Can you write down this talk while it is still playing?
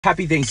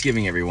Happy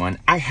Thanksgiving, everyone.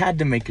 I had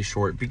to make a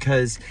short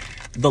because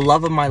the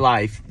love of my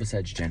life,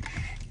 besides Jen,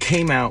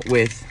 came out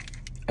with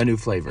a new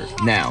flavor.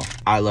 Now,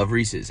 I love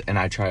Reese's and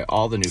I try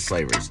all the new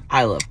flavors.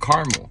 I love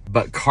caramel,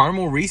 but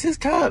caramel Reese's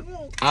cup?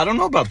 I don't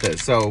know about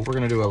this. So we're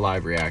gonna do a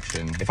live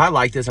reaction. If I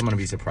like this, I'm gonna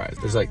be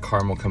surprised. There's like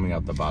caramel coming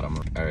out the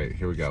bottom. All right,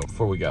 here we go.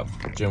 Before we go,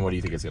 Jen, what do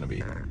you think it's gonna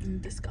be?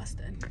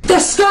 Disgusting.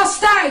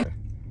 Disgusting!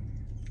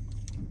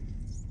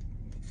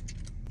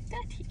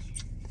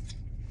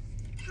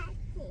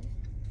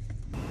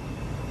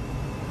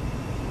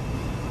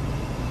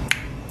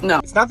 No.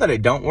 It's not that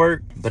it don't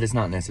work, but it's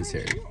not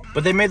necessary.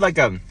 But they made like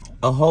a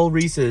whole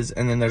Reese's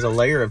and then there's a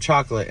layer of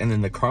chocolate and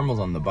then the caramel's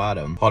on the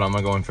bottom. Hold on, I'm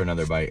gonna go in for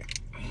another bite.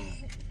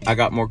 I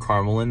got more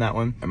caramel in that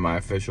one, and my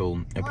official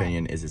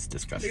opinion is it's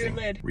disgusting.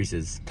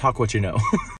 Reese's, talk what you know.